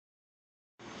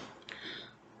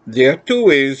There are two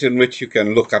ways in which you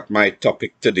can look at my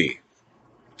topic today.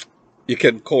 You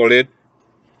can call it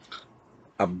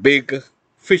a big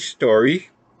fish story,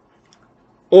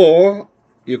 or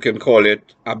you can call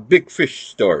it a big fish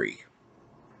story.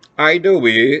 Either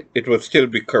way, it will still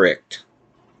be correct.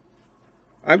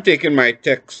 I'm taking my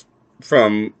text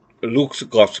from Luke's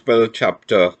Gospel,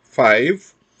 chapter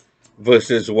 5,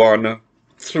 verses 1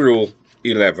 through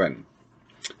 11.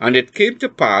 And it came to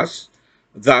pass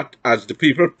that as the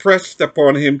people pressed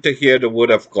upon him to hear the word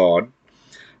of God,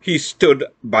 he stood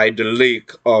by the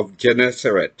lake of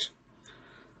Gennesaret,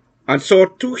 and saw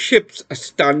two ships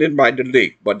standing by the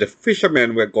lake, but the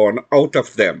fishermen were gone out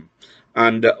of them,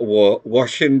 and were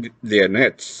washing their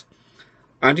nets.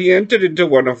 And he entered into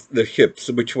one of the ships,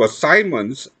 which was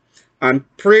Simon's, and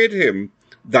prayed him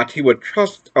that he would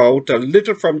thrust out a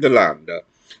little from the land.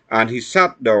 And he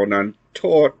sat down and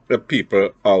taught the people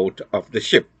out of the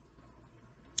ship.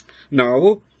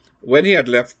 Now, when he had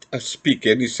left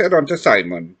speaking, he said unto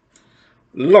Simon,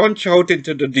 Launch out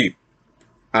into the deep,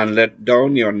 and let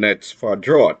down your nets for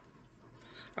draught.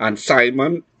 And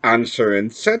Simon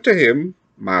answering said to him,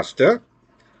 Master,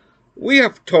 we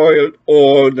have toiled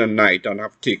all the night and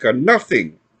have taken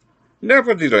nothing.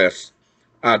 Nevertheless,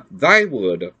 at thy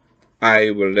word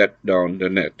I will let down the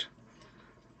net.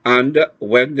 And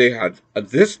when they had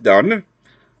this done,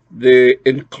 they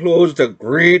enclosed a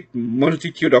great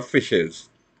multitude of fishes,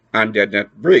 and their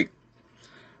net brake.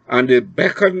 And they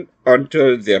beckoned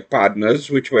unto their partners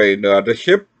which were in the other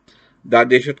ship, that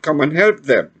they should come and help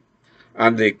them.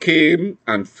 And they came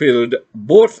and filled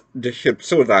both the ships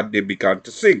so that they began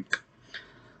to sink.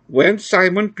 When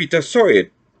Simon Peter saw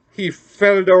it, he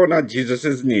fell down at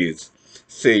Jesus' knees,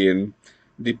 saying,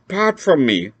 Depart from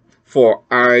me, for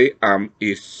I am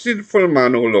a sinful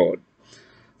man, O Lord.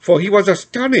 For he was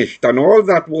astonished, and all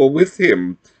that were with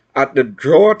him, at the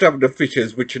draught of the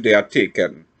fishes which they had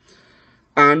taken.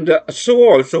 And so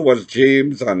also was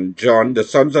James and John, the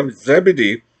sons of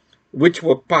Zebedee, which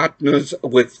were partners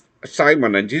with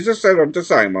Simon. And Jesus said unto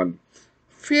Simon,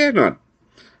 Fear not,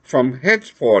 from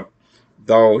henceforth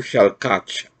thou shalt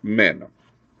catch men.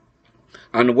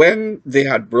 And when they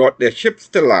had brought their ships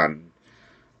to land,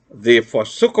 they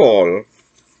forsook all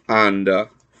and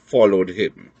followed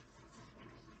him.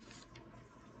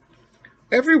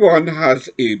 Everyone has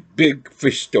a big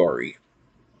fish story.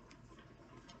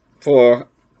 For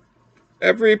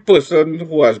every person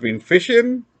who has been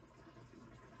fishing,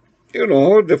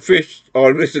 the fish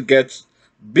always gets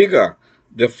bigger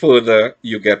the further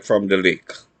you get from the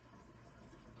lake.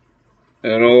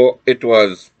 It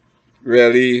was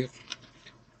really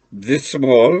this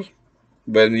small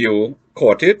when you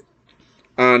caught it,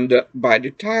 and by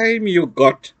the time you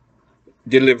got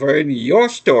delivering your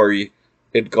story,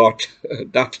 it got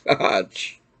that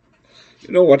large.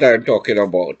 You know what I'm talking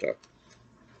about.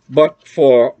 But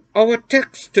for our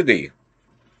text today,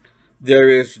 there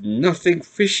is nothing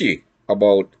fishy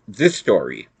about this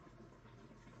story.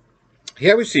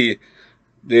 Here we see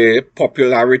the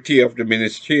popularity of the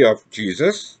ministry of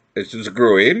Jesus. It is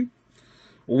growing.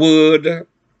 Word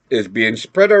is being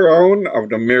spread around of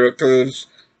the miracles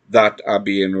that are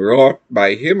being wrought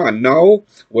by him. And now,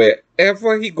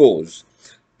 wherever he goes,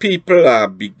 people are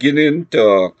beginning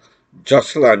to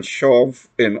jostle and shove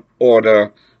in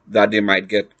order that they might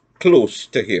get close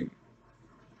to him.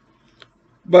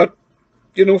 But,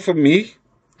 for me,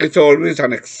 it's always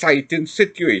an exciting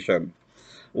situation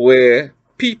where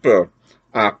people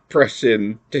are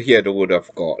pressing to hear the word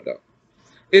of God.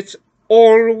 It's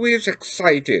always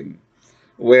exciting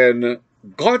when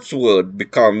God's word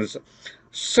becomes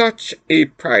such a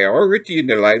priority in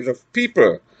the lives of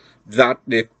people that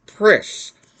they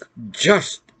press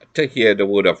just to hear the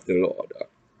word of the Lord.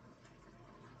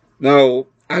 Now,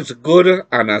 as good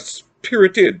and as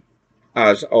spirited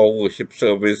as our worship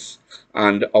service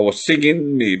and our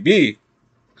singing may be,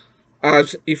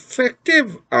 as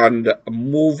effective and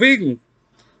moving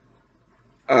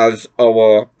as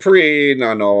our praying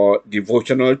and our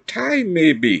devotional time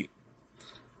may be,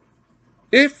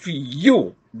 if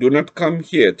you do not come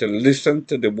here to listen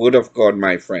to the word of God,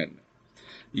 my friend,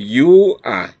 you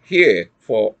are here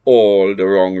for all the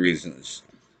wrong reasons.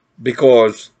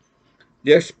 Because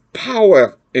there's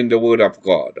power in the word of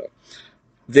God.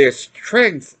 There's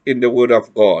strength in the word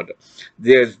of God.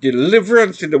 There's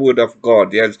deliverance in the word of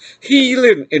God. There's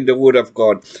healing in the word of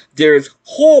God. There's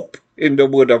hope in the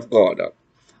word of God.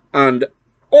 And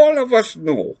all of us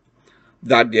know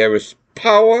that there is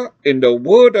power in the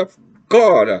word of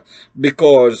God,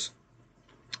 because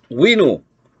we know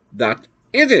that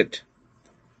in it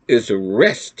is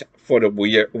rest for the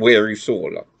weary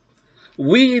soul.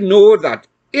 We know that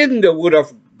in the word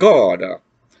of God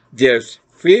There's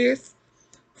faith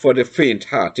for the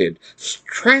faint-hearted,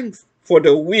 strength for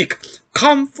the weak,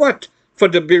 comfort for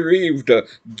the bereaved,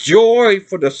 joy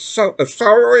for the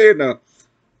sorrowing,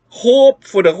 hope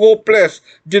for the hopeless,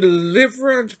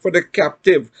 deliverance for the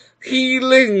captive,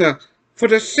 healing for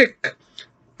the sick,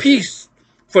 peace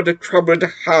for the troubled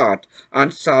heart,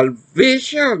 and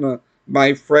salvation,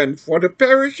 my friend, for the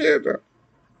perishing.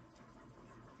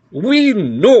 We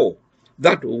know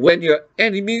that when your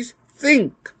enemies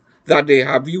think that they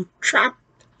have you trapped,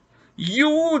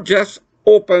 you just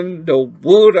open the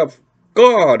Word of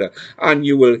God and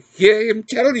you will hear Him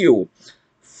tell you,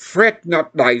 fret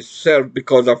not thyself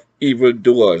because of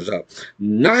evildoers,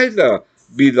 neither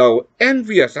be thou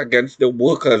envious against the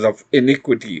workers of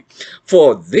iniquity,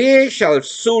 for they shall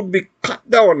soon be cut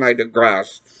down like the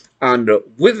grass and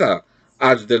wither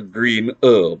as the green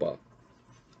herb.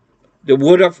 The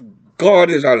Word of God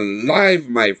is alive,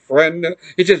 my friend.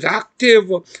 It is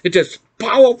active. It is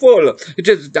powerful. It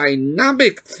is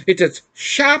dynamic. It is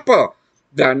sharper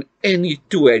than any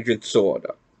two-edged sword.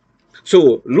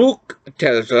 So Luke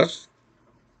tells us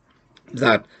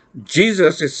that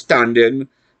Jesus is standing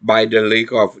by the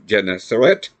lake of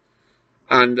Gennesaret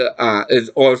and is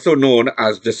also known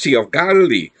as the Sea of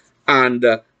Galilee. And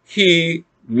he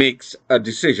makes a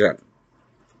decision.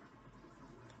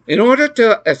 In order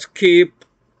to escape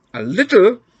a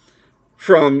little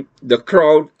from the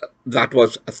crowd that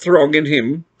was thronging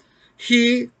him,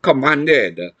 he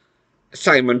commanded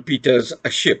Simon Peter's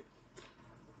ship.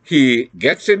 He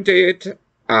gets into it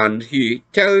and he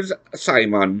tells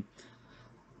Simon,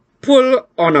 pull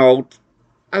on out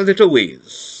a little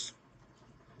ways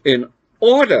in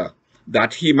order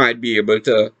that he might be able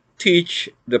to teach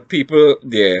the people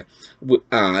there,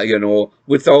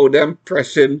 without them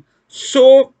pressing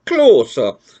so close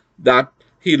that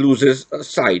he loses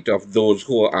sight of those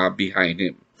who are behind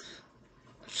him.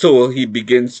 So he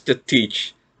begins to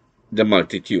teach the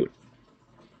multitude.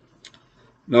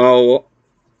 Now,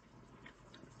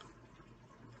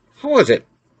 how was it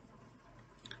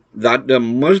that the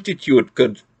multitude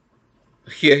could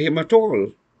hear him at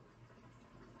all?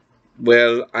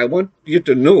 Well, I want you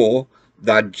to know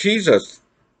that Jesus,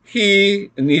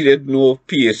 he needed no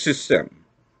PA system,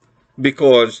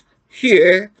 because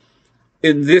here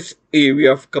in this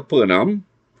area of Capernaum,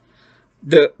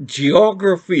 the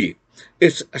geography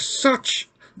is such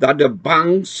that the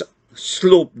banks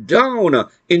slope down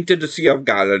into the Sea of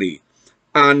Galilee.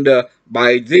 And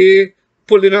by they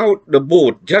pulling out the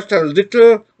boat just a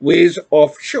little ways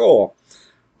offshore,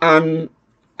 an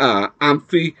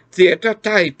amphitheater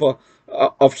type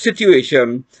of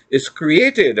situation is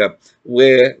created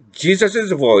where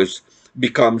Jesus' voice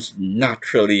becomes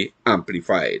naturally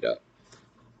amplified.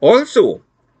 Also,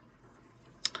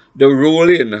 the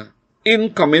rolling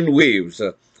incoming waves,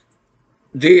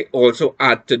 they also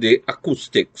add to the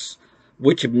acoustics,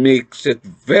 which makes it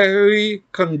very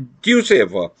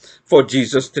conducive for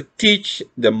Jesus to teach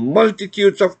the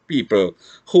multitudes of people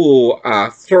who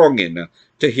are thronging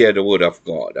to hear the word of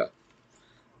God.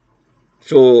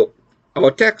 So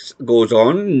our text goes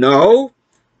on. Now,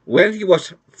 when he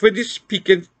was finished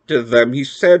speaking to them, he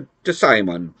said to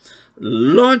Simon,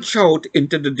 launch out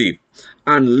into the deep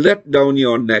and let down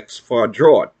your nets for a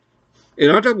draught. In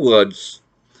other words,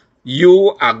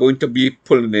 you are going to be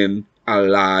pulling in a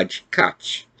large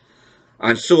catch.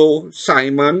 And so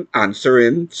Simon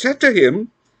answering said to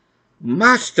him,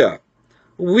 Master,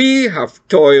 we have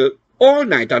toiled all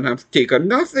night and have taken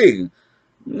nothing.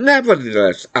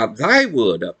 Nevertheless, at thy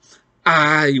word,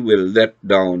 I will let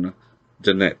down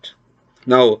the net.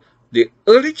 Now, the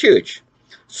early church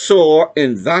saw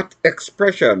in that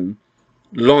expression,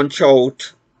 launch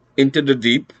out into the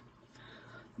deep,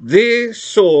 they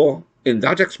saw in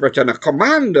that expression a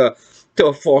command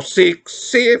to forsake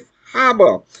safe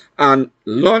harbor and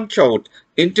launch out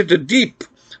into the deep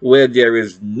where there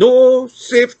is no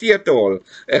safety at all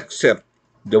except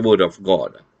the word of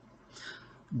God.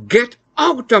 Get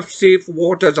out of safe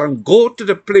waters and go to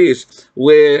the place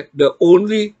where the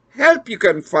only help you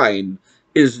can find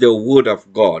is the word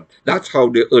of God. That's how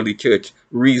the early church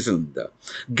reasoned.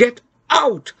 Get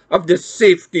out of the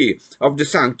safety of the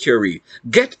sanctuary.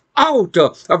 Get out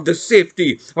of the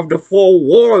safety of the four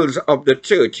walls of the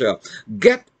church.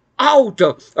 Get out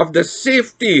of the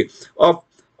safety of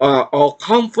our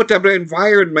comfortable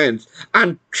environments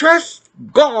and trust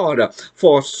God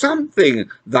for something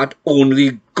that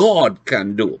only God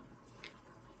can do.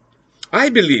 I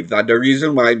believe that the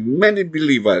reason why many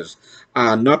believers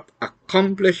are not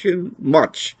accomplishing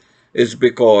much is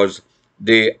because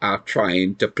they are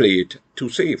trying to play it too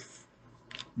safe.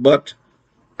 But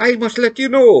I must let you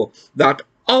know that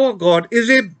Our God is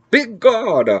a big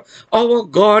God. Our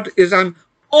God is an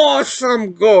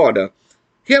awesome God.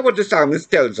 Hear what the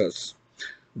psalmist tells us.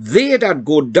 They that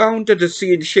go down to the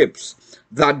sea in ships,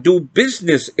 that do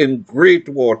business in great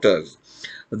waters,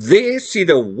 they see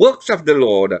the works of the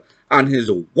Lord and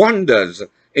his wonders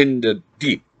in the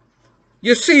deep.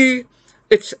 You see,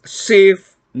 it's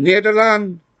safe near the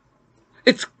land.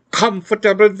 It's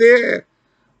comfortable there.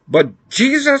 But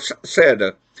Jesus said,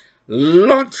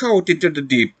 launch out into the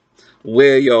deep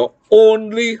where your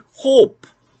only hope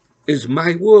is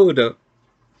my word.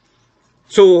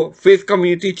 So, Faith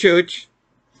Community Church,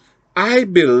 I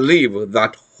believe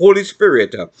that Holy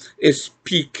Spirit is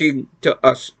speaking to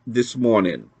us this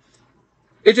morning.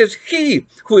 It is He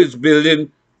who is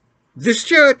building this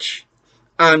church,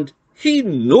 and He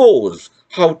knows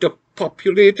how to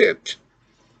populate it.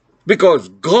 Because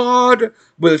God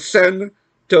will send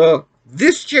to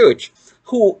this church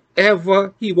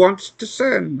whoever He wants to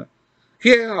send.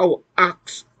 Here how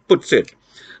Acts puts it.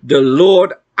 The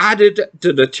Lord added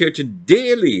to the church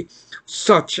daily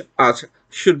such as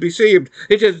should be saved.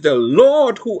 It is the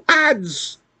Lord who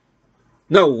adds.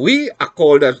 Now we are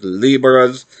called as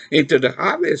laborers into the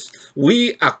harvest.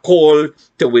 We are called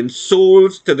to win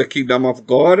souls to the kingdom of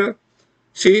God.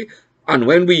 See, and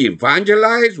when we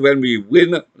evangelize, when we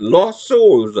win lost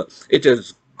souls, it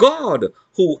is God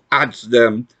who adds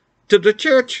them to the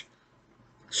church.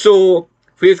 So,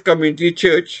 Faith Community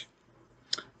Church,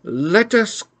 let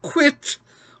us quit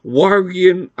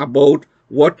worrying about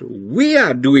what we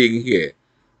are doing here,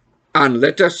 and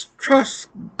let us trust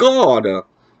God,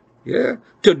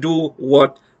 to do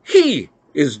what He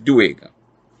is doing.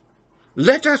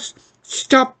 Let us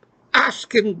stop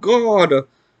asking God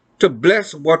to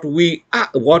bless what we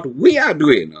are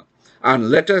doing, and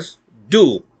let us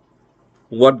do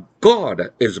what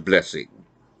God is blessing.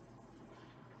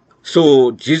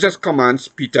 So Jesus commands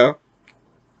Peter,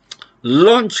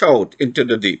 launch out into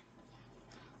the deep.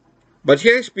 But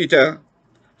here's Peter.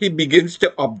 He begins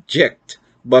to object,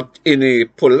 but in a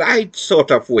polite sort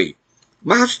of way.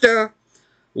 Master,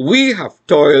 we have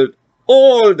toiled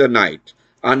all the night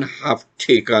and have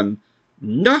taken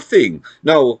nothing.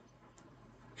 Now,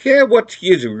 hear what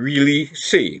he is really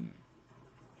saying.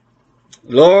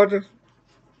 Lord,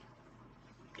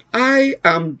 I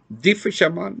am the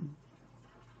fisherman,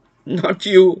 not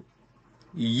you.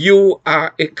 You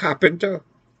are a carpenter.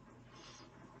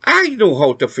 I know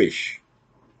how to fish,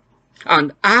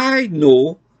 and I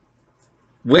know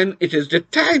when it is the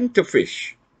time to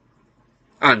fish.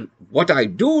 And what I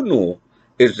do know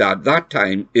is that that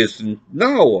time isn't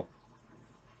now.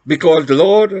 Because,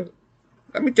 Lord,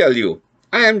 let me tell you,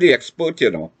 I am the expert,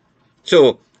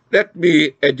 So let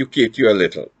me educate you a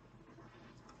little.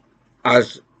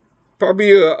 As probably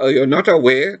you're not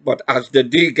aware, but as the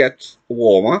day gets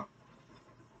warmer,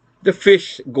 the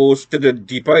fish goes to the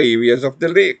deeper areas of the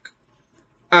lake.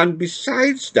 And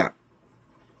besides that,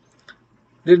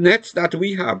 the nets that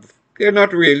we have, they're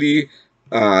not really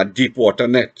deep water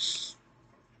nets.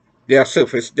 They are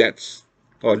surface nets,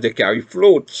 or they carry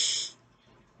floats.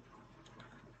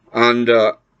 And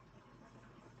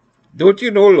don't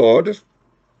you know, Lord,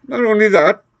 not only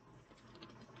that,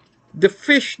 the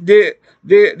fish, they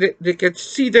can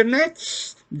see the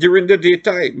nets during the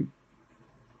daytime.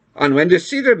 And when they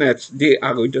see the nets, they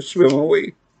are going to swim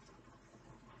away.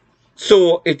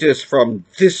 So it is from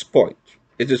this point,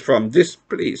 it is from this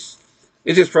place,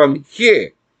 it is from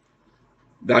here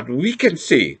that we can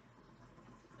say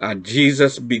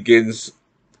Jesus begins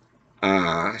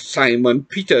Simon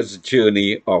Peter's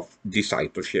journey of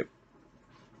discipleship.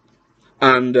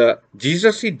 And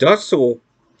Jesus, he does so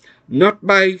not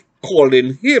by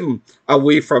calling him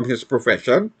away from his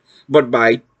profession, but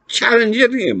by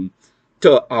challenging him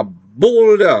to a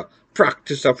bolder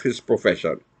practice of his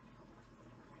profession.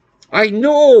 I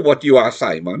know what you are,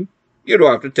 Simon. You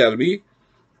don't have to tell me.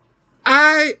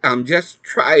 I am just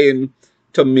trying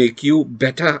to make you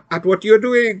better at what you're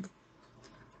doing.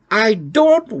 I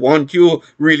don't want you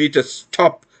really to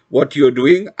stop what you're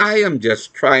doing. I am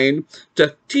just trying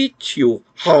to teach you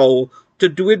how to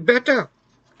do it better.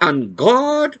 And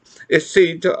God is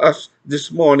saying to us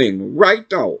this morning, right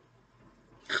now,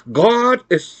 God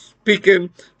is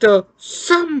speaking to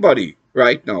somebody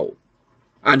right now.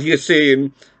 And he is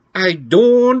saying, I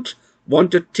don't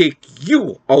want to take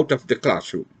you out of the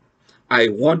classroom. I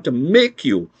want to make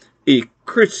you a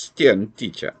Christian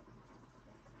teacher.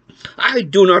 I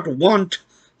do not want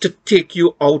to take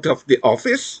you out of the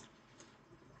office,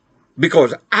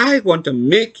 because I want to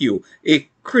make you a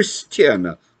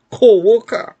Christian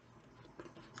co-worker.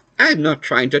 I'm not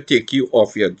trying to take you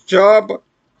off your job.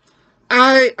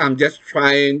 I am just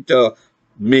trying to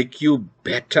make you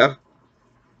better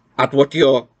at what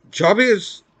your job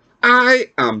is.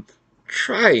 I am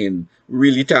trying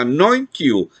really to anoint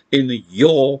you in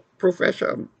your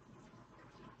profession.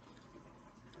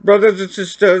 Brothers and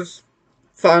sisters,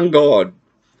 thank God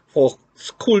for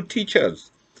school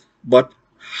teachers, but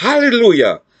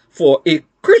hallelujah for a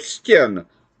Christian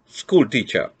school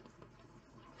teacher.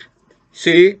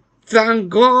 See, thank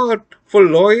God for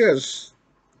lawyers,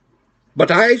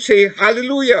 but I say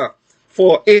hallelujah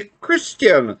for a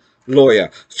Christian lawyer.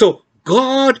 So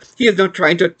God, He is not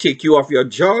trying to take you off your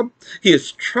job. He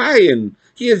is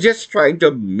just trying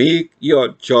to make your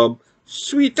job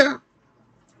sweeter.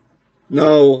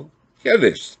 Now, hear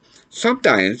this.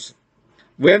 Sometimes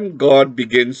when God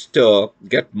begins to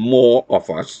get more of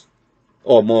us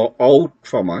or more out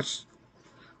from us,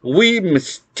 we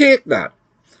mistake that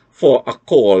for a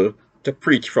call to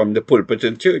preach from the pulpit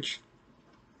in church.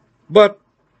 But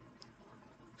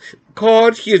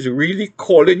God, He is really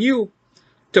calling you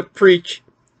to preach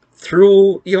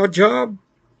through your job.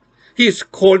 He is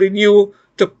calling you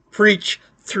to preach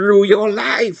through your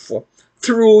life,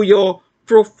 through your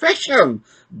profession.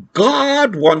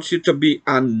 God wants you to be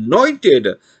anointed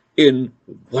in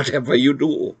whatever you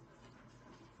do.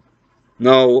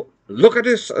 Now, look at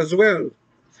this as well.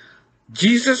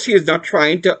 Jesus, He is not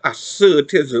trying to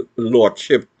assert His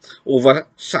lordship over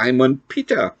Simon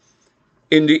Peter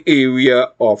in the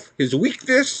area of his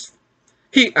weakness.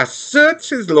 He asserts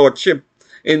His lordship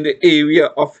in the area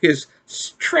of his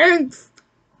strength.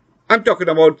 I'm talking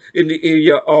about in the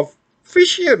area of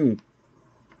fishing.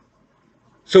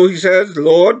 So He says,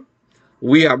 Lord,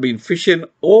 we have been fishing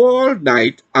all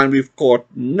night and we've caught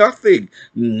nothing.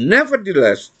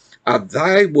 Nevertheless, at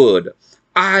thy word,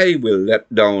 I will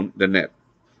let down the net.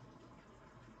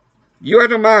 You are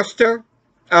the master,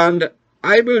 and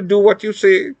I will do what you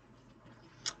say.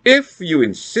 If you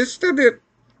insist on it,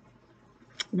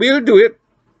 we'll do it.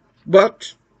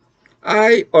 But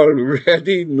I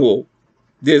already know,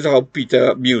 this is how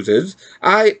Peter muses,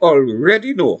 I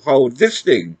already know how this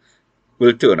thing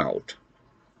will turn out.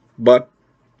 But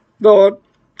Lord,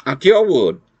 at your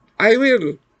word, I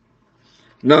will.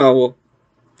 Now,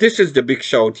 this is the big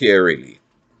shout here, really.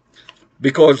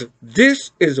 Because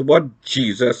this is what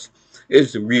Jesus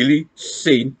is really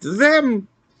saying to them.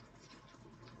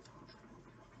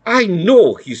 I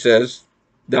know, He says,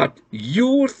 that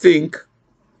you think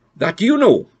that you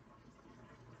know,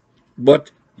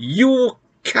 but you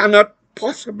cannot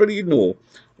possibly know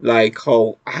like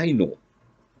how I know.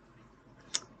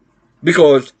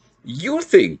 Because you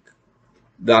think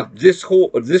that this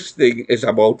thing is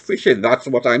about fishing. That's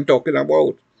what I'm talking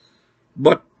about.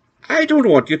 But I don't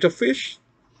want you to fish.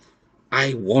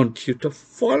 I want you to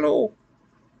follow.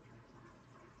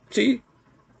 See?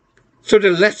 So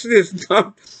the lesson is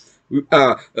not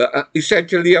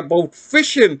essentially about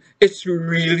fishing. It's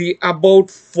really about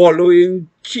following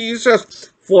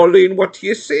Jesus, following what He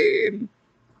is saying.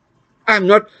 I'm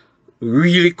not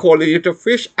really calling you to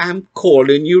fish. I'm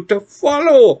calling you to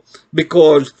follow.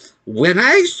 Because when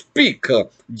I speak,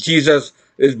 Jesus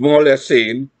is more or less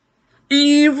saying,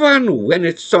 even when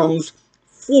it sounds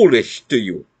foolish to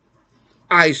you,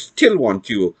 I still want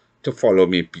you to follow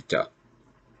me, Peter.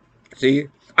 See?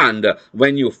 And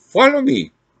when you follow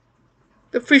me,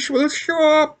 the fish will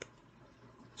show up.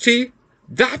 See?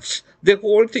 That's the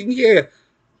whole thing here.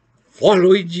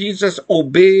 Following Jesus,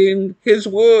 obeying His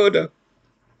word.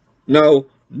 Now,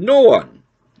 no one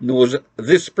knows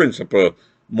this principle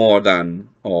more than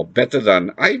or better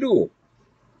than I do.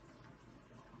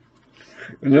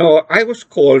 I was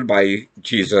called by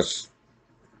Jesus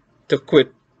to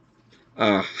quit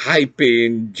a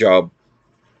high-paying job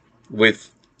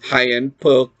with high-end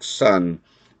perks and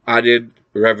added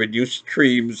revenue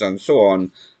streams and so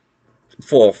on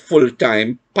for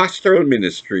full-time pastoral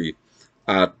ministry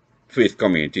at Faith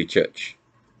Community Church.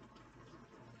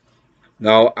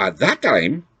 Now, at that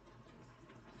time,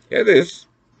 here it is,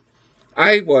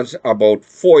 I was about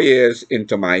 4 years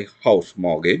into my house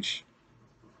mortgage.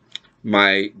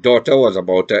 My daughter was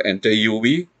about to enter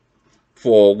UB,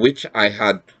 for which I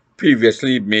had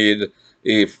previously made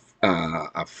a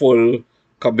full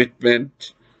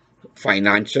commitment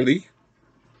financially.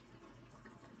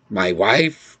 My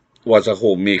wife was a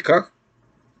homemaker,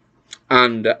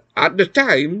 and at the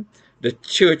time, the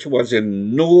church was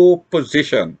in no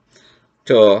position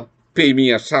to pay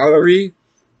me a salary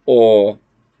or,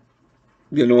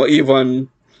 even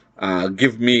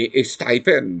give me a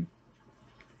stipend.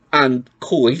 And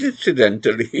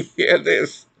coincidentally, hear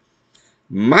this,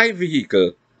 my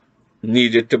vehicle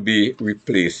needed to be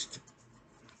replaced,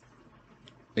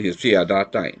 you see, at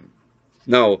that time.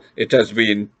 Now, it has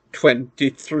been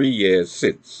 23 years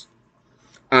since.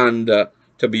 And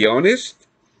to be honest,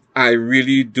 I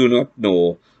really do not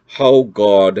know how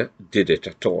God did it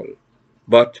at all.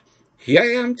 But here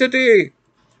I am today.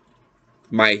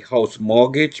 My house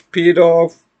mortgage paid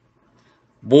off,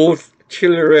 both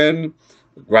children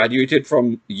graduated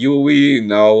from UE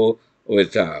now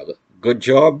with good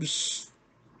jobs.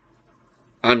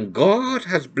 And God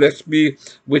has blessed me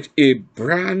with a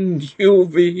brand new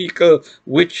vehicle,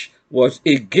 which was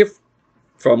a gift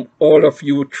from all of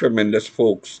you tremendous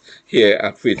folks here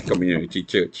at Faith Community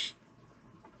Church.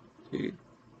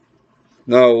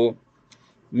 Now,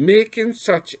 making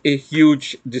such a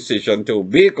huge decision to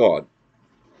obey God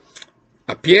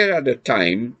appeared at the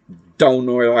time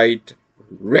downright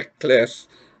reckless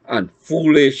and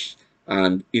foolish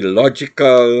and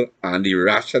illogical and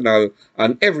irrational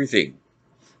and everything.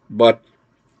 But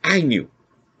I knew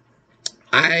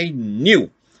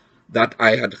that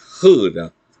I had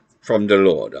heard from the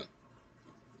Lord.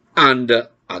 And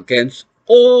against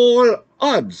all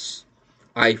odds,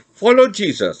 I followed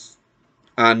Jesus.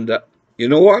 And you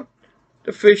know what?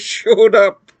 The fish showed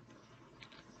up.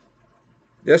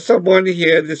 There's someone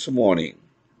here this morning.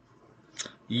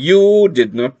 You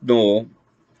did not know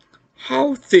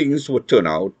how things would turn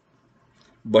out,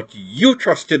 but you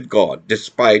trusted God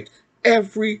despite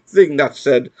everything that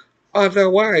said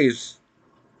otherwise.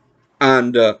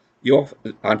 And your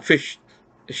and fish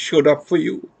showed up for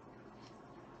you.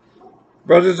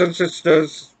 Brothers and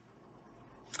sisters,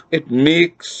 it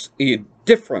makes a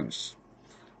difference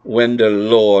when the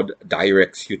Lord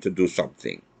directs you to do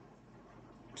something.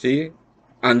 See?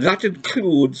 And that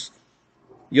includes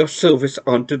your service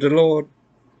unto the Lord.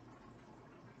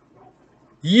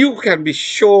 You can be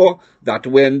sure that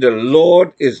when the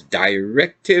Lord is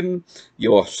directing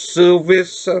your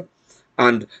service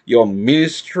and your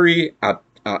ministry at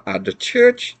the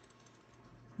church,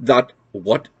 that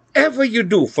whatever you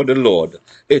do for the Lord,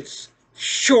 it's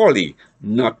surely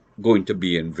not going to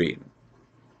be in vain.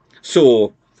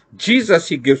 So Jesus,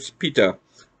 he gives Peter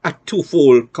a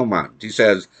twofold command. He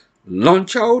says,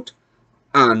 launch out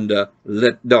and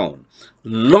let down.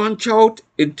 Launch out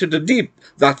into the deep.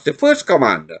 That's the first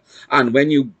command. And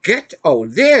when you get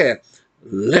out there,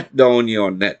 let down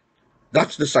your net.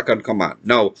 That's the second command.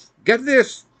 Now, get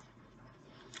this.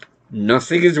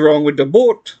 Nothing is wrong with the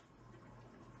boat.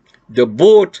 The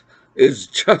boat is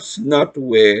just not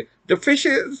where the fish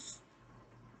is.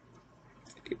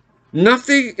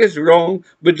 Nothing is wrong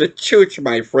with the church,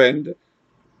 my friend,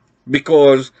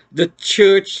 because the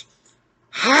church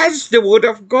has the Word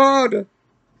of God,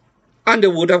 and the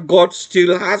Word of God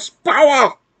still has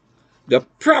power. The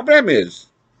problem is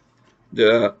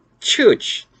the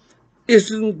church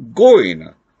isn't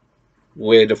going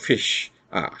where the fish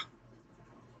are.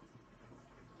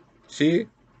 See?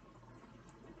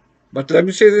 But let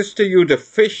me say this to you, the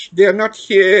fish, they're not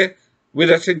here with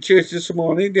us in church this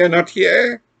morning. They're not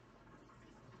here.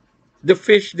 The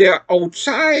fish, they're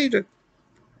outside.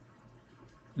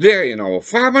 They're in our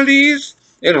families,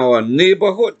 in our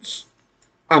neighborhoods,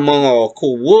 among our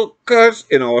co-workers,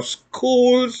 in our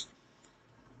schools,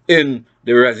 in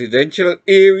the residential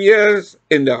areas,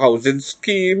 in the housing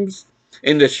schemes,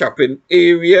 in the shopping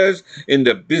areas, in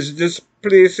the business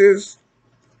places.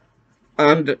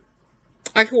 And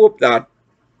I hope that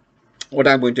what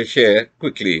I'm going to share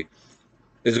quickly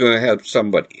is going to help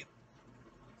somebody.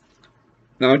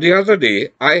 Now, the other day,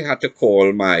 I had to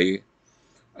call my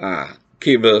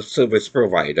cable service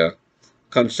provider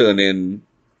concerning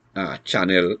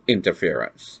channel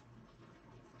interference.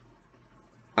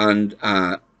 And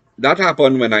that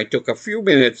happened when I took a few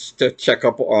minutes to check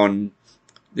up on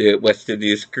the West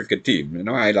Indies cricket team. You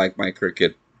know, I like my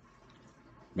cricket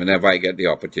whenever I get the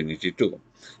opportunity to.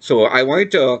 So I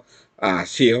wanted to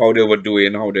see how they were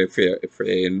doing, how they fare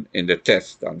in the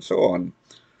test and so on.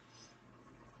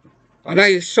 And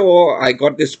I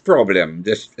got this problem,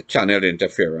 this channel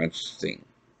interference thing.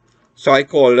 So I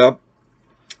called up,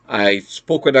 I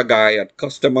spoke with a guy at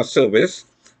customer service,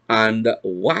 and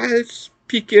while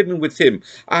speaking with him,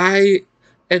 I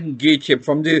engaged him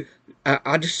from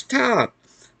at the start.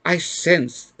 I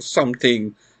sensed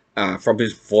something from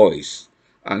his voice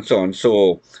and so on.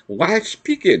 So while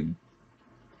speaking,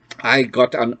 I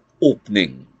got an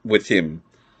opening with him,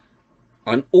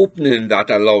 an opening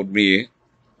that allowed me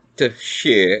to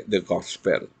share the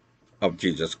gospel of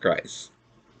Jesus Christ.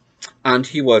 And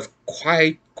he was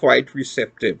quite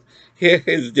receptive. Here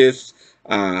is this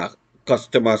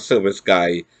customer service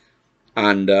guy,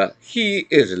 and he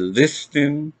is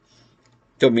listening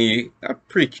to me, not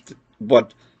preach,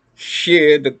 but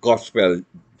share the gospel,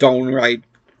 downright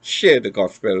share the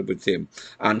gospel with him.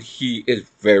 And he is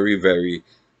very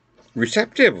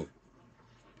receptive.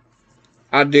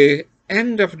 At the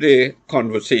end of the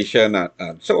conversation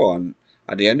and so on,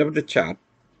 at the end of the chat,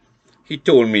 he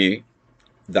told me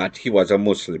that he was a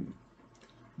Muslim.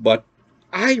 But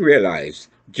I realized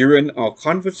during our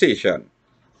conversation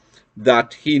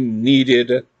that he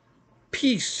needed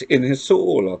peace in his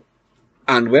soul.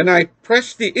 And when I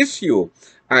pressed the issue,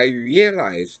 I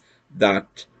realized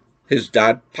that his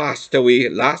dad passed away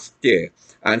last year.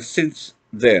 And since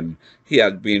then, he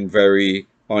had been very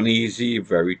uneasy,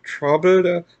 very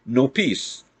troubled, no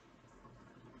peace.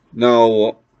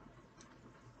 Now,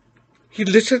 he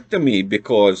listened to me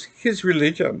because his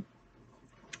religion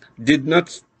did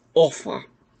not offer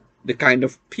the kind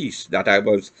of peace that I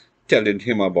was telling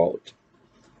him about.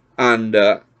 And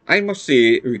I must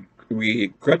say,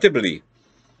 regrettably,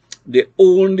 the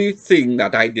only thing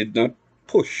that I did not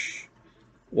push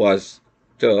was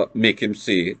to make him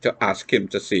say, to ask him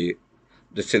to say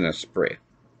the sinner's prayer.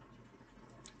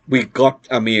 We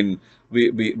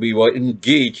were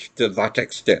engaged to that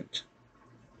extent.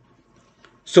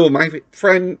 So, my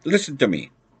friend, listen to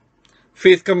me.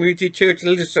 Faith Community Church,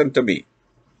 listen to me.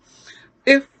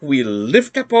 If we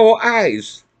lift up our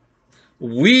eyes,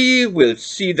 we will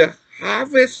see the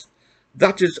harvest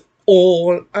that is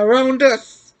all around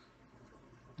us.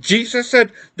 Jesus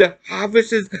said, the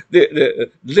harvest is,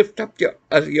 lift up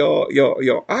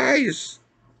your eyes.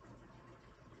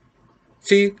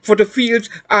 See, for the fields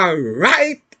are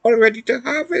ripe already to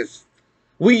harvest.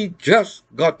 We just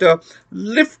got to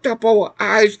lift up our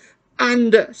eyes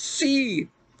and see.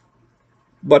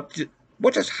 But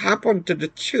what has happened to the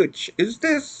church is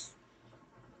this.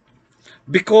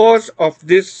 Because of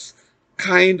this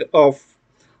kind of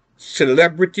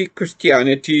celebrity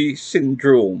Christianity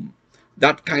syndrome,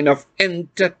 that kind of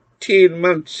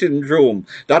entertainment syndrome,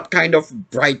 that kind of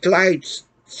bright lights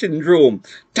syndrome,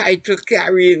 title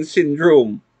carrying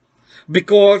syndrome,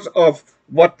 because of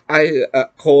what I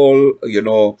call,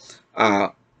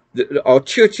 our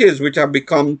churches, which have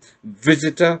become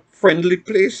visitor-friendly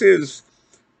places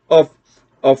of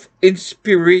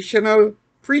inspirational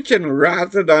preaching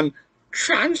rather than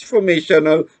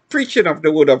transformational preaching of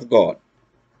the Word of God.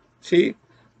 See,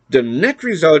 the net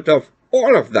result of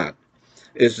all of that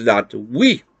is that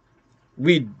we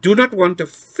do not want to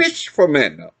fish for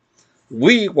men.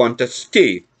 We want to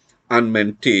stay and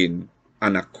maintain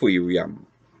an aquarium.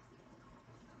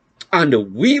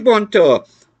 And we want to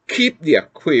keep the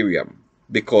aquarium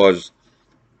because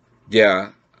there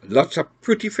are lots of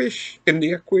pretty fish in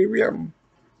the aquarium.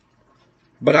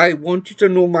 But I want you to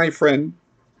know, my friend,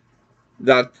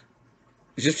 that,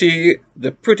 you see,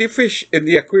 the pretty fish in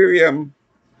the aquarium,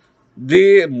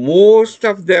 most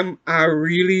of them are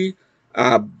really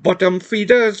bottom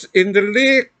feeders in the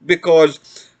lake,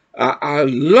 because a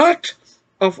lot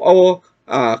of our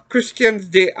Christians,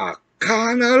 they are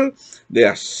carnal, they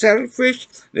are selfish,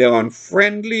 they are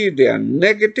unfriendly, they are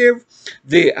negative,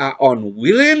 they are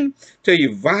unwilling to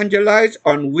evangelize,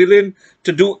 unwilling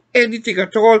to do anything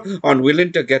at all,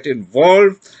 unwilling to get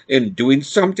involved in doing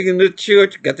something in the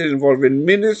church, get involved in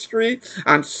ministry,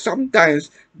 and sometimes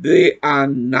they are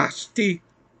nasty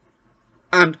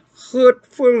and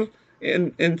hurtful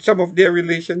in some of their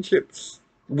relationships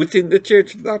within the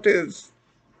church, that is.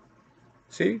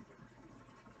 See?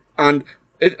 And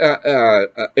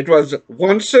it was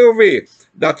one survey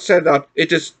that said that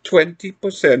it is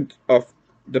 20% of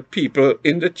the people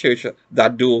in the church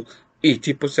that do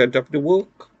 80% of the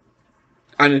work.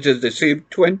 And it is the same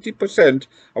 20%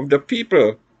 of the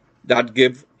people that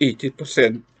give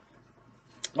 80%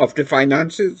 of the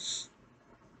finances.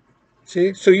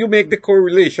 See? So you make the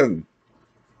correlation.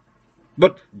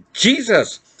 But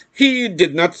Jesus, he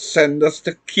did not send us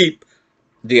to keep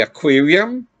the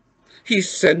aquarium. He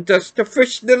sent us to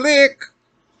fish the lake.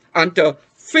 And to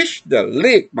fish the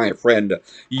lake, my friend,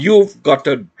 you've got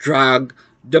to drag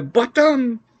the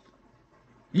bottom.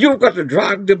 You've got to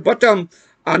drag the bottom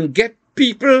and get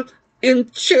people in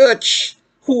church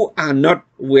who are not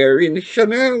wearing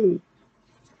Chanel.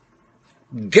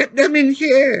 Get them in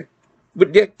here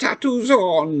with their tattoos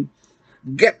on.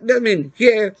 Get them in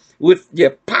here with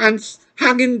their pants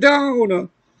hanging down.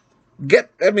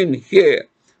 Get them in here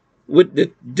with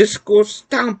the disco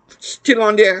stamp still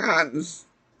on their hands.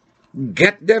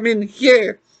 Get them in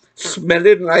here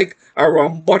smelling like a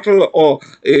rum bottle or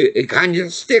a ganja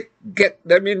stick. Get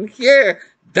them in here.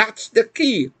 That's the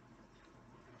key.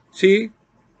 See?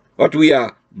 But we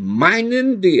are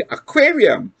mining the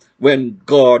aquarium when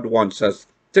God wants us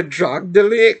to drag the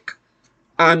lake.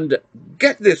 And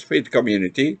get this, faith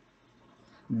community,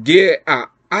 there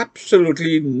are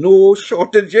absolutely no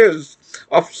shortages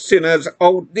of sinners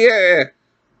out there.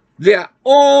 They are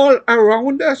all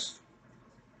around us.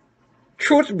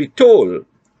 truth be told,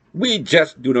 we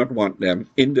just do not want them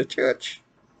in the church.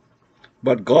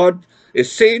 But God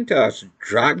is saying to us,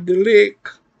 drag the lake.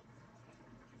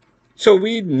 So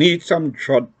we need some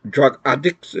drug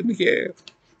addicts in here.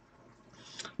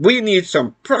 We need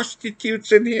some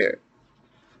prostitutes in here.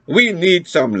 We need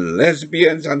some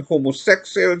lesbians and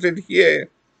homosexuals in here.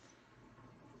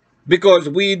 Because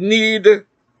we need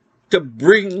to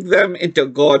bring them into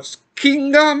God's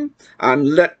kingdom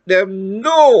and let them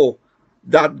know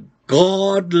that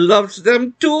God loves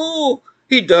them too.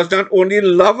 He does not only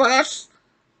love us.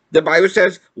 The Bible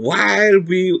says, while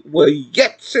we were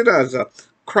yet sinners,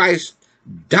 Christ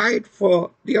died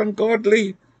for the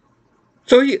ungodly.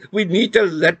 So we need to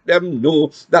let them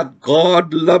know that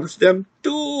God loves them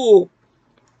too.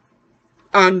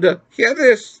 And hear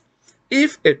this,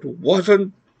 if it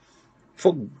wasn't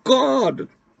for God,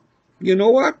 you know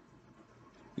what?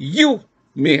 You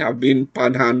may have been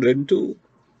panhandling too.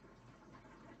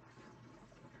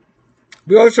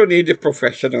 We also need the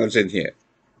professionals in here.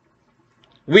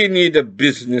 We need the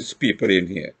business people in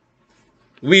here.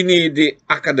 We need the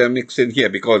academics in here,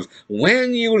 because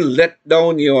when you let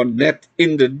down your net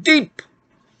in the deep,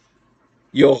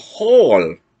 your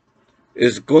haul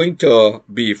is going to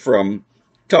be from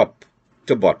top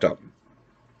to bottom.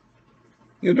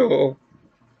 You know,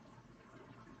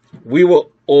 we were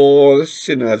all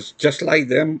sinners just like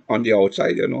them on the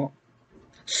outside, you know.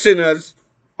 Sinners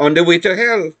on the way to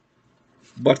hell.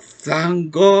 But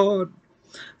thank God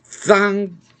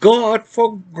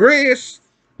for grace.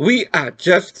 We are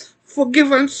just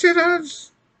forgiven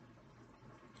sinners.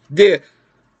 There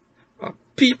are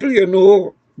people, you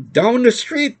know, down the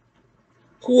street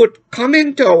who would come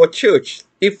into our church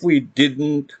if we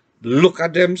didn't look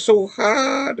at them so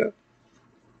hard.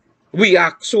 We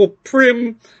act so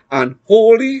prim and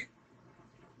holy.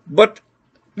 But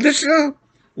listen,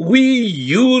 we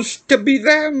used to be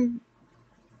them.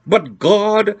 But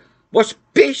God was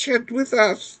patient with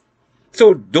us.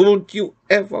 So don't you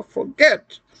ever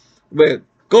forget where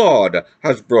God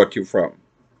has brought you from.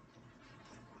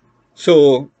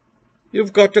 So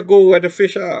you've got to go where the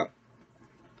fish are.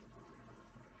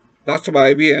 That's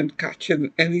why we ain't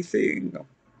catching anything.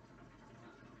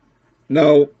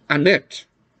 Now, a net,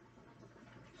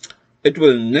 it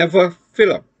will never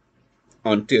fill up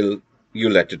until you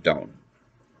let it down.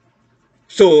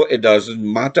 So it doesn't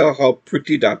matter how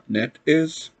pretty that net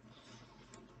is,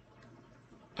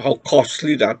 how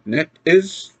costly that net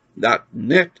is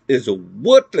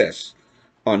worthless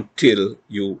until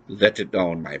you let it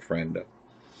down, my friend.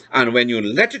 And when you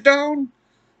let it down,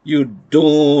 you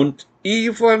don't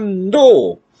even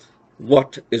know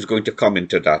what is going to come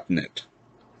into that net.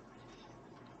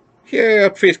 Here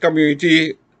at Faith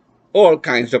Community, all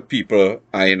kinds of people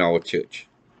are in our church.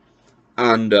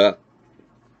 And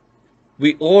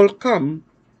we all come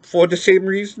for the same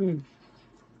reason.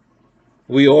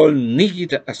 We all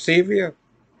need a Savior.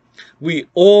 We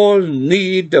all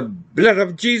need the blood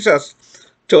of Jesus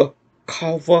to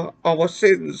cover our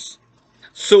sins.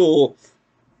 So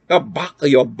your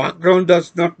background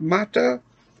does not matter.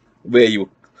 Where you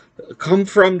come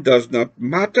from does not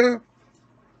matter.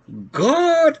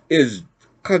 God is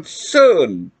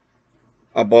concerned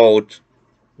about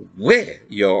where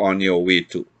you're on your way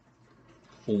to.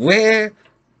 Where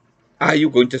are you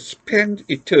going to spend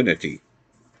eternity?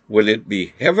 Will it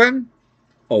be heaven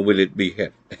or will it be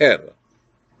hell?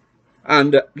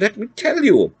 And let me tell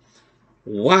you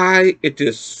why it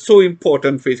is so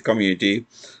important, Faith Community,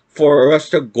 for us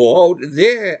to go out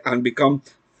there and become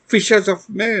fishers of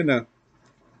men.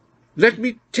 Let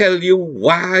me tell you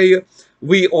why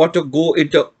we ought to go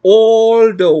into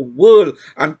all the world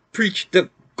and preach the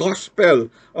gospel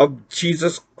of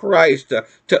Jesus Christ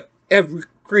to every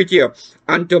creature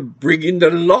and to bring in the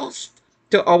lost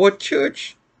to our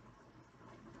church.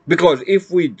 Because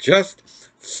if we just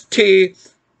stay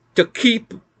to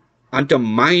keep and to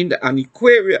mind an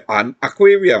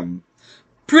aquarium,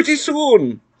 pretty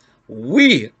soon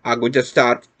we are going to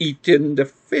start eating the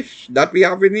fish that we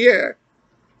have in here.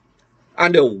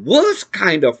 And the worst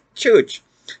kind of church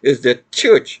is the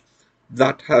church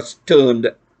that has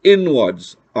turned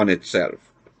inwards on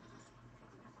itself.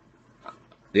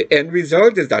 The end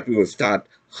result is that we will start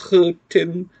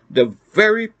hurting the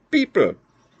very people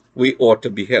we ought to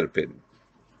be helping.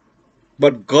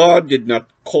 But God did not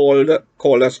call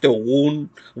us to wound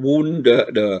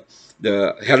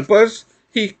the helpers.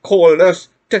 He called us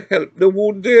to help the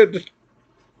wounded.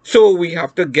 So we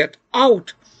have to get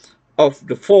out of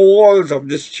the four walls of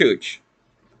this church.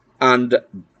 And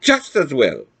just as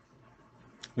well,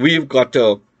 we've got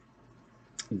to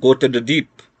go to the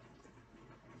deep.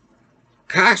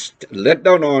 Let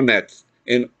down our nets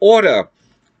in order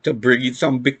to bring in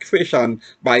some big fish. And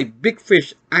by big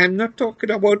fish, I'm not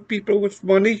talking about people with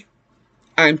money.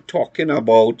 I'm talking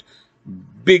about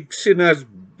big sinners,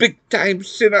 big time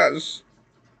sinners.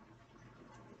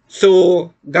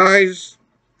 So, guys,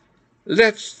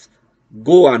 let's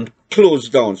go and close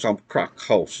down some crack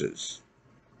houses.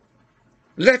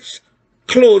 Let's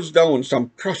close down some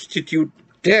prostitute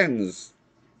dens.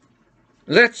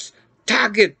 Let's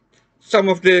target some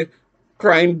of the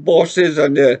crime bosses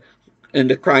and in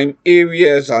the crime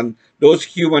areas and those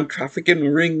human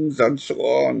trafficking rings and so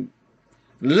on.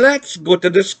 Let's go to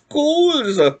the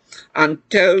schools and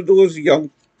tell those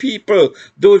young people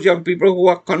who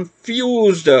are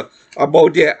confused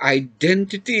about their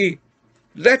identity.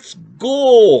 Let's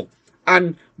go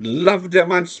and love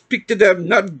them and speak to them,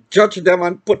 not judge them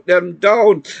and put them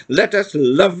down. Let us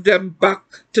love them back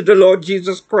to the Lord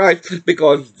Jesus Christ,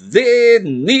 because they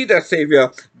need a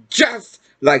Savior just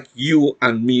like you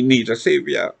and me need a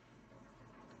Savior.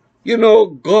 You know,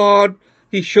 God,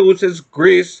 He shows His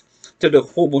grace to the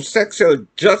homosexual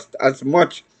just as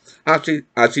much as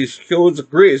he shows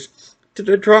grace to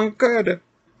the drunkard.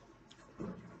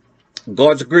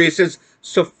 God's grace is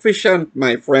sufficient,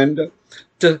 my friend,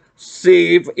 to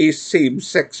save a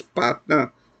same-sex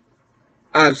partner,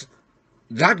 as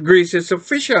that grace is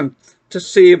sufficient to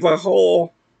save a whore.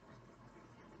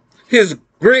 His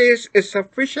grace is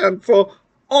sufficient for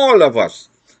all of us,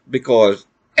 because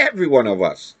every one of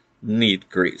us need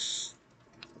grace.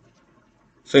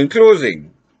 So in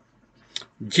closing,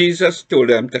 Jesus told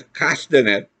them to cast the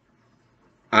net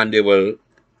and they will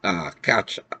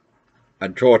catch a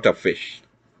draught of fish.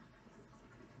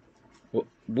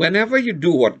 Whenever you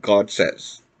do what God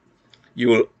says, you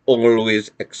will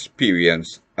always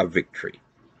experience a victory.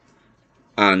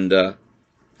 And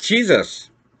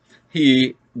Jesus,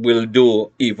 He will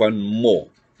do even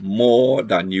more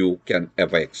than you can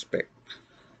ever expect.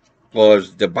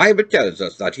 Because the Bible tells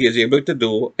us that He is able to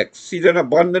do exceeding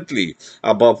abundantly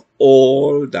above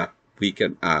all that we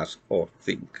can ask or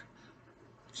think.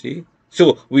 See?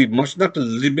 So we must not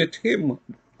limit Him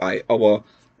by our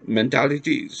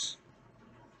mentalities.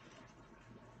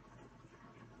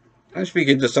 I'm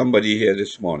speaking to somebody here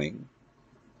this morning.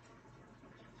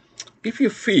 If you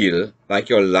feel like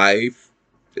your life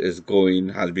has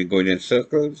been going in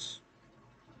circles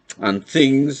and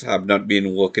things have not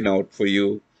been working out for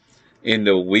you in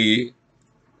the way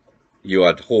you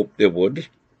had hoped they would,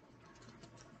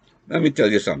 let me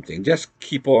tell you something. Just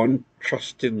keep on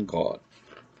trusting God.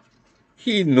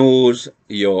 He knows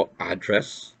your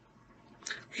address.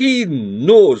 He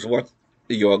knows what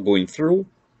you are going through,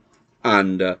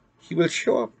 and He will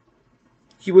show up.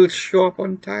 He will show up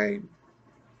on time.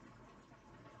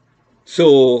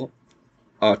 So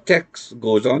our text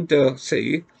goes on to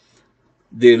say,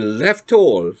 they left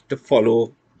all to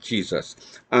follow Jesus.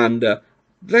 And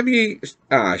let me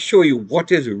show you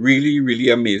what is really, really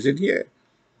amazing here.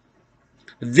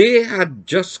 They had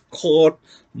just caught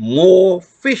more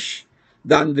fish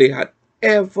than they had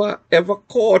ever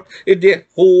caught in their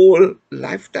whole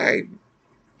lifetime.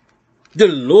 The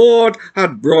Lord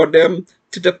had brought them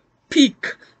to the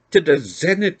peak, to the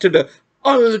zenith, to the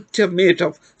ultimate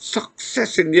of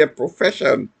success in their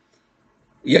profession.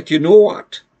 Yet you know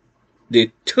what?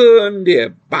 They turned their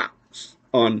backs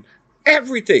on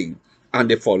everything and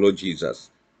they followed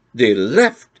Jesus. They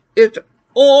left it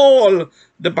all,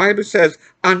 the Bible says,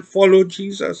 and followed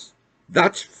Jesus.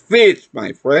 That's faith,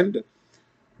 my friend.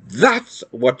 That's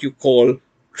what you call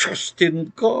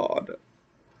trusting God.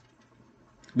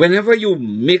 Whenever you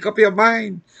make up your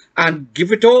mind and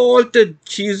give it all to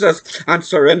Jesus and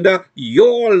surrender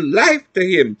your life to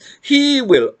Him, He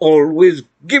will always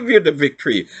give you the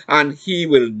victory, and He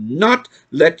will not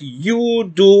let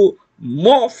you do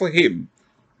more for Him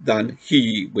than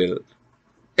He will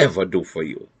ever do for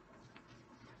you.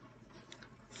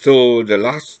 So the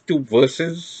last two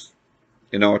verses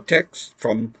in our text,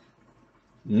 from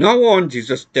now on,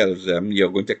 Jesus tells them,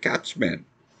 you're going to catch men.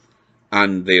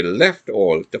 And they left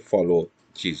all to follow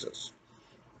Jesus.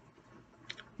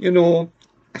 You know,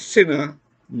 a sinner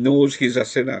knows he's a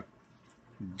sinner.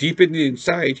 Deep in the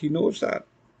inside, he knows that.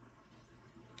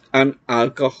 An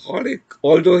alcoholic,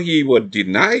 although he would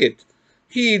deny it,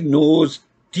 he knows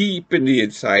deep in the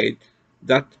inside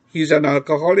that he's an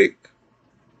alcoholic.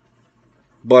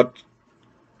 But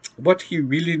what he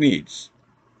really needs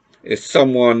is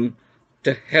someone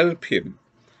to help him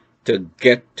to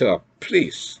get to a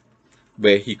place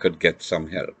where he could get some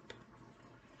help.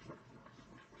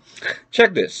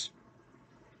 Check this.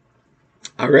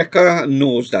 A wrecker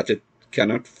knows that it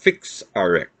cannot fix a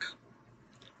wreck,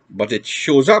 but it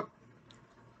shows up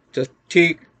to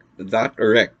take that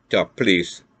wreck to a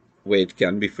place where it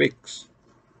can be fixed.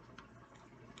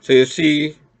 So you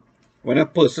see, when a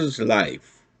person's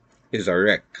life is a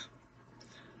wreck,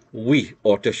 we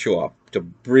ought to show up to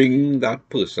bring that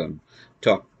person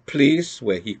to a place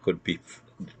where he could be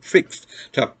fixed,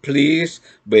 to a place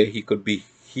where he could be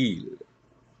healed.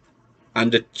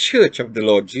 And the church of the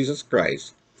Lord Jesus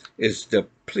Christ is the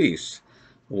place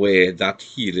where that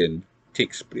healing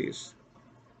takes place.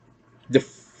 The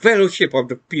fellowship of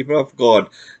the people of God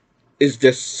is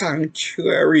the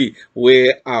sanctuary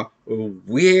where a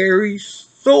weary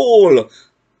soul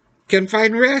can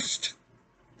find rest.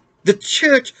 The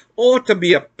church ought to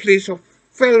be a place of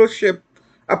fellowship,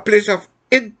 a place of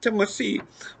intimacy,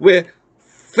 where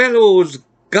fellows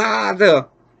gather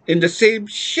in the same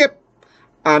ship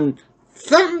and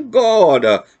thank God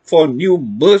for new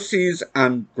mercies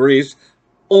and grace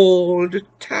all the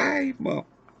time.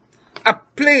 A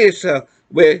place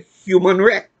where human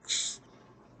wrecks,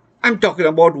 I'm talking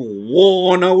about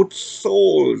worn out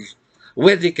souls,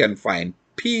 where they can find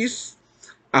peace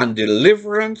and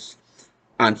deliverance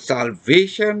and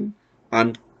salvation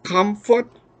and comfort.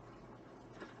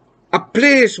 A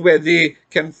place where they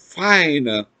can find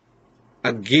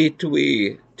a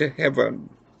gateway to heaven,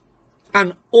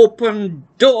 an open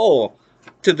door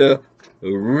to the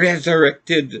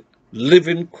resurrected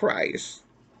living Christ,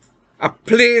 a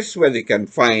place where they can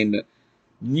find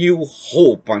new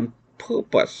hope and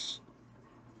purpose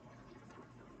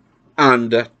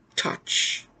and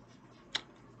touch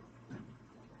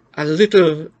a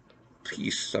little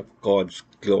piece of God's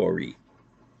glory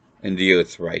in the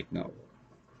earth right now.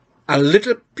 A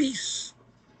little piece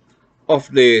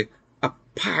of the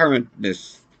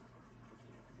apparentness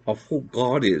of who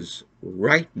God is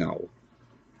right now,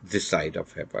 this side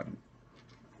of heaven.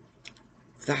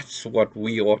 That's what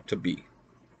we ought to be.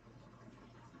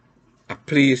 A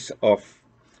place of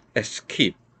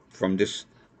escape from this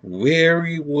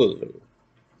weary world.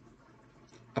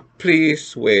 A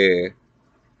place where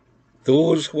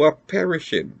those who are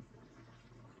perishing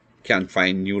can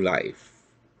find new life.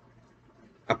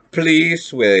 A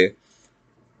place where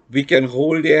we can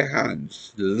hold their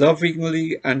hands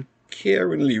lovingly and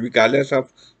caringly, regardless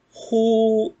of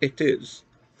who it is.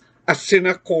 A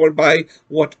sinner called by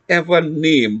whatever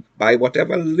name, by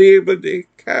whatever label they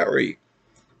carry,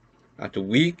 that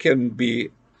we can be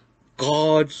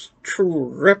God's true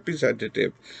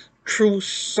representative, true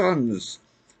sons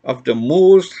of the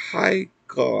Most High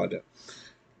God,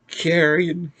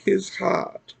 carrying His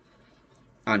heart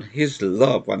and His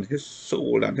love and His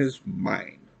soul and His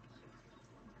mind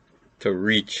to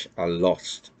reach a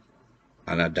lost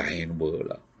and a dying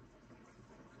world.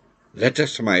 Let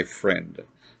us, my friend,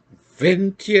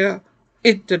 venture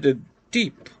into the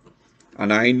deep.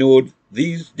 And I know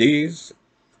these days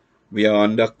we are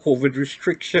under COVID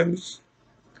restrictions,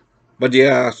 but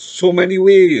there are so many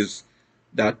ways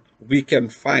that we can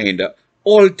find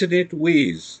alternate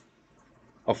ways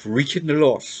of reaching the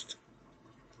lost,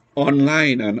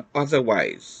 online and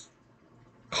otherwise.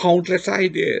 Countless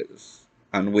ideas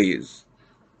and ways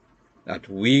that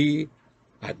we,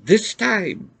 at this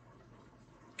time,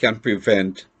 can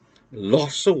prevent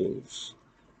lost souls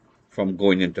from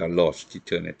going into a lost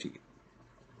eternity.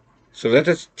 So let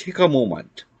us take a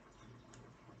moment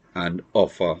and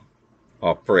offer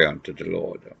our prayer unto the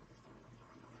Lord.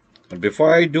 And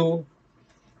before I do,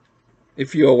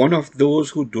 if you are one of those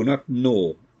who do not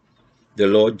know the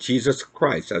Lord Jesus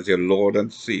Christ as your Lord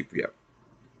and Savior,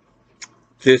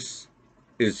 this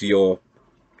is your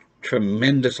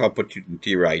tremendous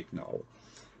opportunity right now.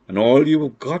 And all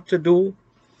you've got to do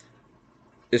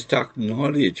is to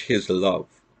acknowledge His love.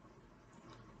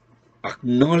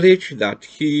 Acknowledge that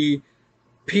He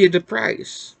paid the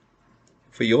price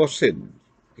for your sin.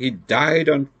 He died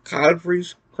on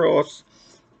Calvary's cross.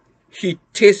 He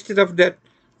tasted of death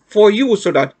for you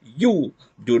so that you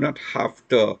do not have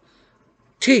to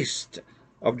taste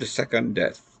of the second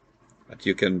death, that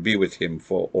you can be with Him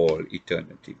for all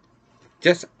eternity.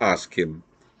 Just ask Him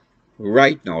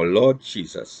right now, Lord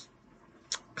Jesus,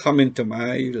 come into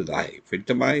my life,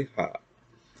 into my heart,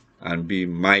 and be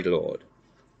my Lord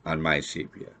and my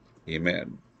Savior.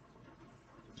 Amen.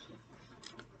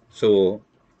 So,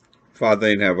 Father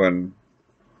in heaven,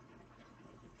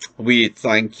 we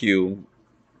thank you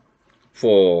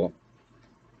for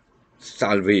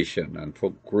salvation and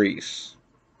for grace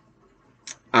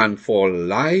and for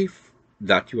life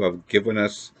that you have given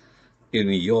us in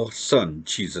your Son,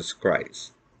 Jesus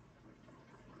Christ.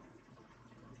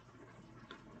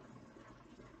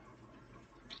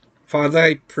 Father,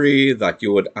 I pray that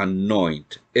you would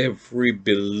anoint every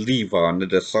believer under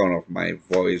the sound of my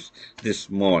voice this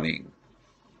morning,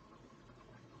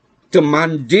 to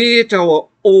mandate our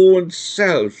own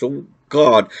selves, oh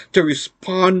God, to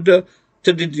respond to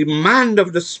the demand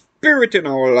of the Spirit in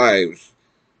our lives,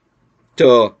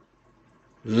 to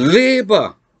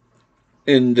labor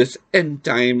in this end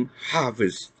time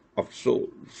harvest of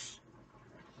souls.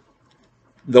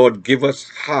 Lord, give us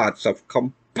hearts of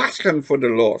compassion for the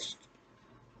lost,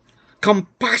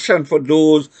 compassion for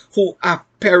those who are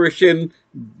perishing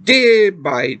day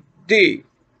by day.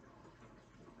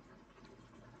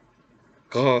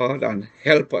 God, and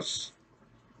help us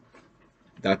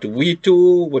that we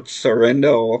too would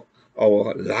surrender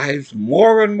our lives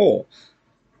more and more,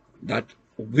 that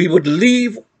we would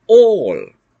leave all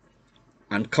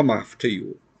and come after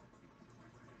you.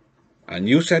 And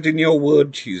you said in your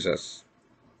word, Jesus,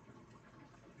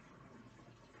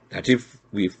 that if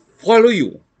we follow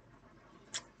you,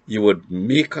 you would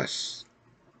make us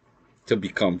to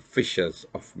become fishers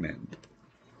of men.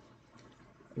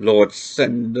 Lord,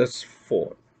 send us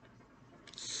forth.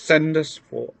 Send us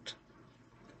forth.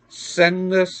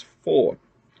 Send us forth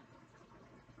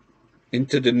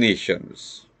into the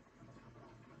nations.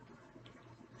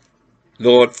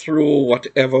 Lord, through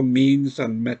whatever means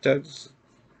and methods,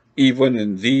 even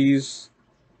in these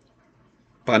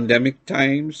pandemic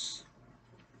times,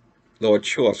 Lord,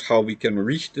 show us how we can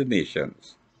reach the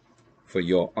nations for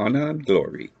your honor and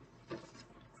glory.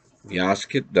 We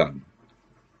ask it done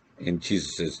in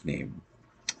Jesus' name.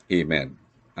 Amen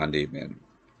and amen.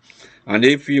 And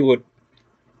if you would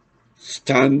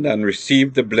stand and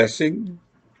receive the blessing,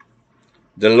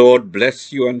 the Lord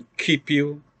bless you and keep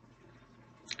you.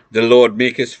 The Lord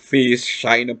make his face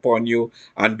shine upon you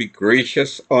and be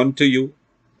gracious unto you.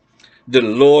 The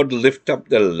Lord lift up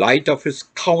the light of his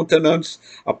countenance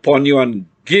upon you and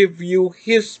give you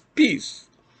his peace,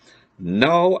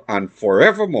 now and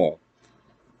forevermore.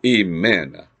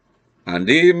 Amen and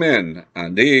amen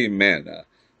and amen.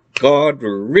 God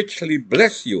richly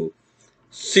bless you.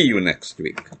 See you next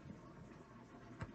week.